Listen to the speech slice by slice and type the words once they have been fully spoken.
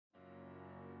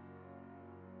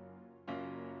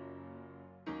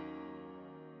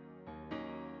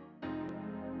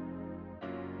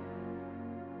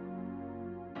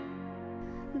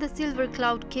The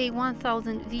SilverCloud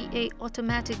K1000 VA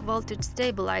automatic voltage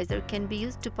stabilizer can be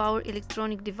used to power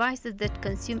electronic devices that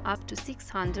consume up to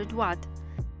 600 Watt.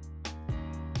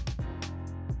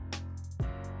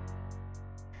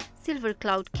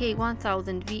 SilverCloud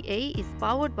K1000 VA is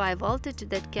powered by a voltage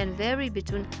that can vary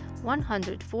between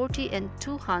 140 and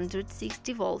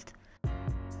 260 volt.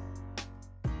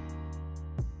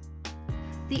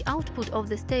 The output of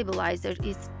the stabilizer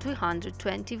is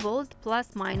 220 volt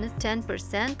plus minus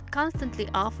 10%, constantly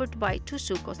offered by two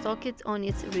Shuko sockets on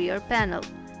its rear panel.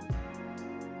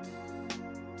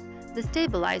 The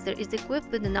stabilizer is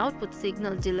equipped with an output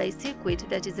signal delay circuit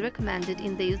that is recommended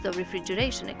in the use of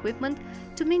refrigeration equipment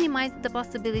to minimize the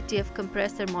possibility of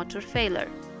compressor motor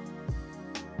failure.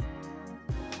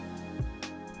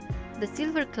 The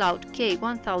SilverCloud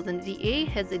K1000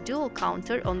 VA has a dual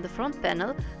counter on the front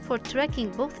panel for tracking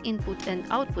both input and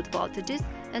output voltages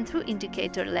and through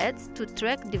indicator LEDs to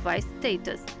track device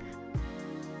status.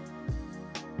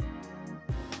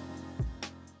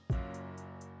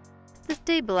 The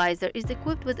stabilizer is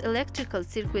equipped with electrical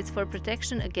circuits for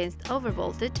protection against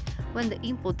overvoltage when the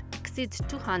input exceeds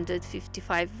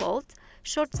 255 volts,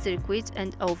 short circuit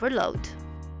and overload.